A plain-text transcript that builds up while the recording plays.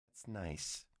That's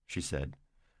nice, she said,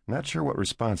 not sure what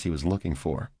response he was looking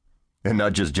for. And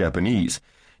not just Japanese.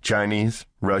 Chinese,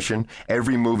 Russian,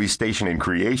 every movie station in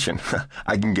creation.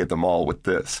 I can get them all with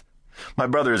this. My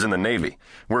brother is in the Navy,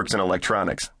 works in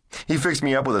electronics. He fixed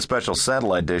me up with a special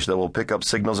satellite dish that will pick up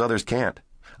signals others can't.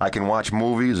 I can watch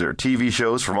movies or TV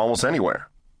shows from almost anywhere.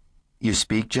 You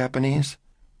speak Japanese?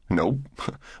 Nope,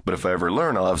 but if I ever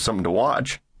learn, I'll have something to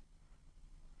watch.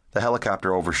 The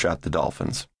helicopter overshot the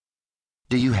dolphins.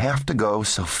 Do you have to go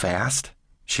so fast?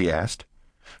 She asked,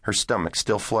 her stomach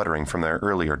still fluttering from their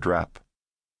earlier drop.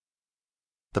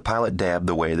 The pilot dabbed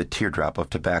away the teardrop of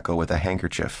tobacco with a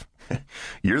handkerchief.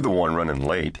 You're the one running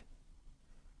late.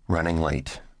 Running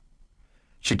late.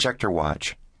 She checked her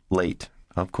watch. Late,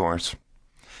 of course.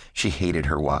 She hated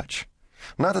her watch.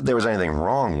 Not that there was anything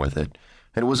wrong with it.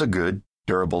 It was a good,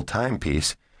 durable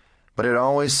timepiece, but it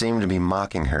always seemed to be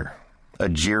mocking her, a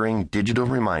jeering digital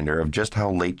reminder of just how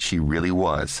late she really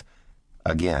was.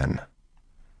 Again.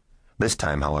 This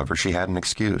time, however, she had an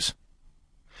excuse.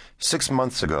 6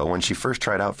 months ago, when she first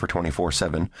tried out for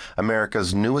 24/7,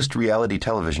 America's newest reality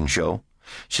television show,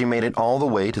 she made it all the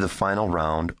way to the final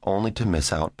round only to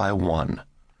miss out by one.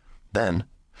 Then,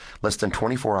 less than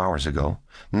 24 hours ago,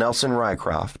 Nelson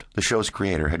Rycroft, the show's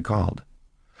creator, had called.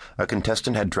 A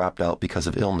contestant had dropped out because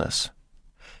of illness.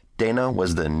 Dana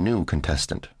was the new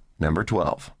contestant, number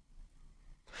 12.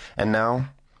 And now,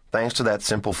 thanks to that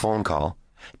simple phone call,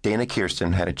 Dana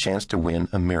Kirsten had a chance to win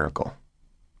a miracle.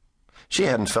 She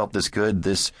hadn't felt this good,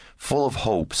 this full of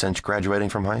hope since graduating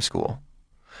from high school.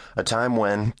 A time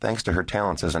when, thanks to her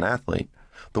talents as an athlete,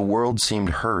 the world seemed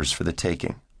hers for the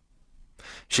taking.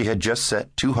 She had just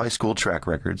set 2 high school track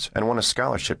records and won a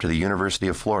scholarship to the University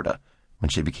of Florida when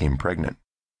she became pregnant.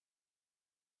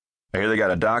 I hear they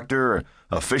got a doctor,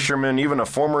 a fisherman, even a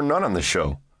former nun on the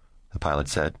show, the pilot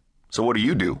said. So what do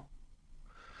you do?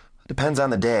 Depends on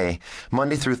the day.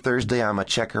 Monday through Thursday, I'm a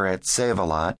checker at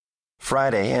Save-A-Lot.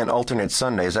 Friday and alternate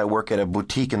Sundays, I work at a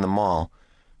boutique in the mall.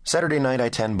 Saturday night, I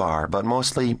tend bar, but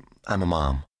mostly, I'm a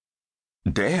mom.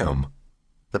 Damn.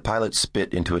 The pilot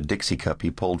spit into a Dixie cup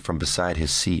he pulled from beside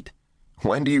his seat.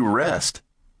 When do you rest?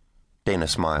 Dana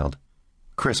smiled.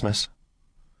 Christmas.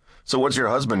 So what's your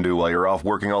husband do while you're off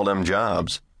working all them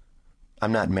jobs?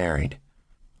 I'm not married.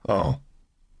 Oh.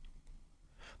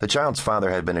 The child's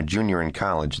father had been a junior in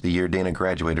college the year Dana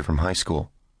graduated from high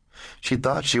school. She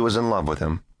thought she was in love with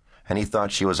him, and he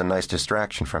thought she was a nice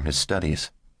distraction from his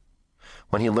studies.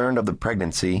 When he learned of the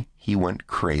pregnancy, he went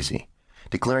crazy,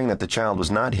 declaring that the child was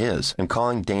not his and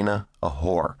calling Dana a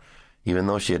whore, even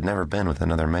though she had never been with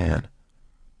another man.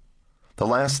 The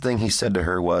last thing he said to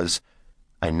her was,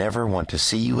 I never want to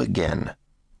see you again.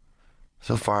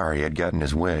 So far, he had gotten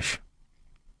his wish.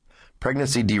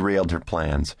 Pregnancy derailed her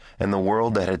plans, and the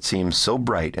world that had seemed so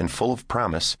bright and full of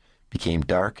promise became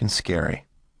dark and scary.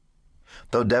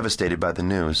 Though devastated by the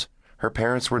news, her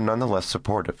parents were nonetheless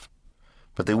supportive.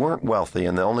 But they weren't wealthy,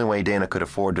 and the only way Dana could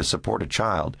afford to support a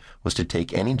child was to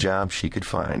take any job she could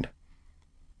find.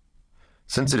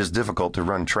 Since it is difficult to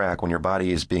run track when your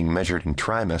body is being measured in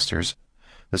trimesters,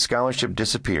 the scholarship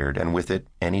disappeared, and with it,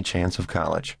 any chance of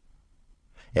college.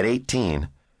 At 18,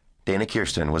 Dana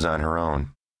Kirsten was on her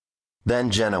own.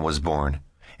 Then Jenna was born,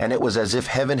 and it was as if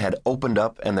heaven had opened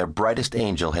up and their brightest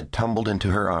angel had tumbled into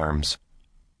her arms.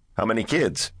 How many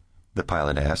kids? The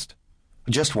pilot asked.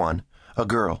 Just one. A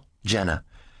girl, Jenna.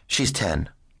 She's 10.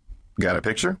 Got a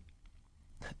picture?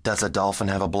 Does a dolphin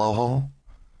have a blowhole?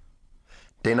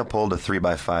 Dana pulled a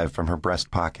 3x5 from her breast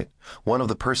pocket, one of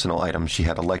the personal items she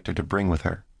had elected to bring with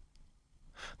her.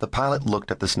 The pilot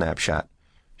looked at the snapshot,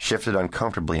 shifted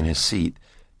uncomfortably in his seat,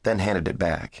 then handed it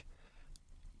back.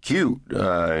 Cute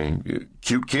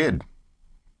kid.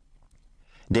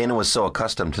 Dana was so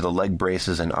accustomed to the leg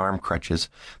braces and arm crutches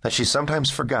that she sometimes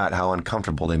forgot how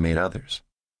uncomfortable they made others.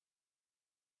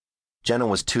 Jenna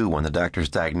was 2 when the doctors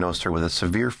diagnosed her with a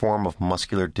severe form of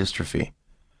muscular dystrophy.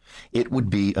 It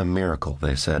would be a miracle,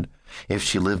 they said, if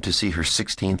she lived to see her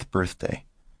 16th birthday.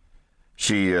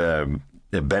 She, been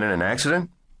in an accident?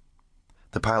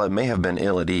 The pilot may have been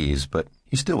ill at ease, but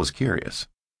he still was curious.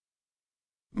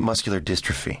 Muscular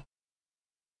dystrophy.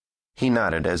 He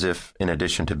nodded as if, in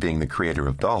addition to being the creator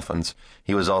of dolphins,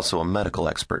 he was also a medical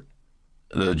expert.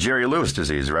 The Jerry Lewis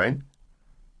disease, right?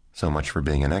 So much for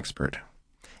being an expert.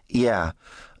 Yeah,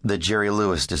 the Jerry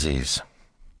Lewis disease.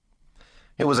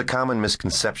 It was a common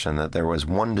misconception that there was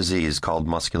one disease called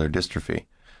muscular dystrophy.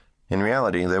 In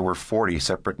reality, there were 40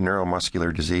 separate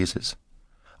neuromuscular diseases,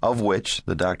 of which,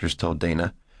 the doctors told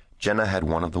Dana, Jenna had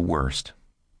one of the worst.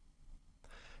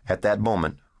 At that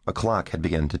moment, a clock had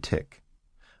begun to tick,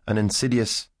 an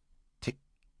insidious tick,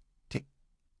 tick,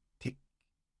 tick,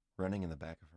 running in the back of her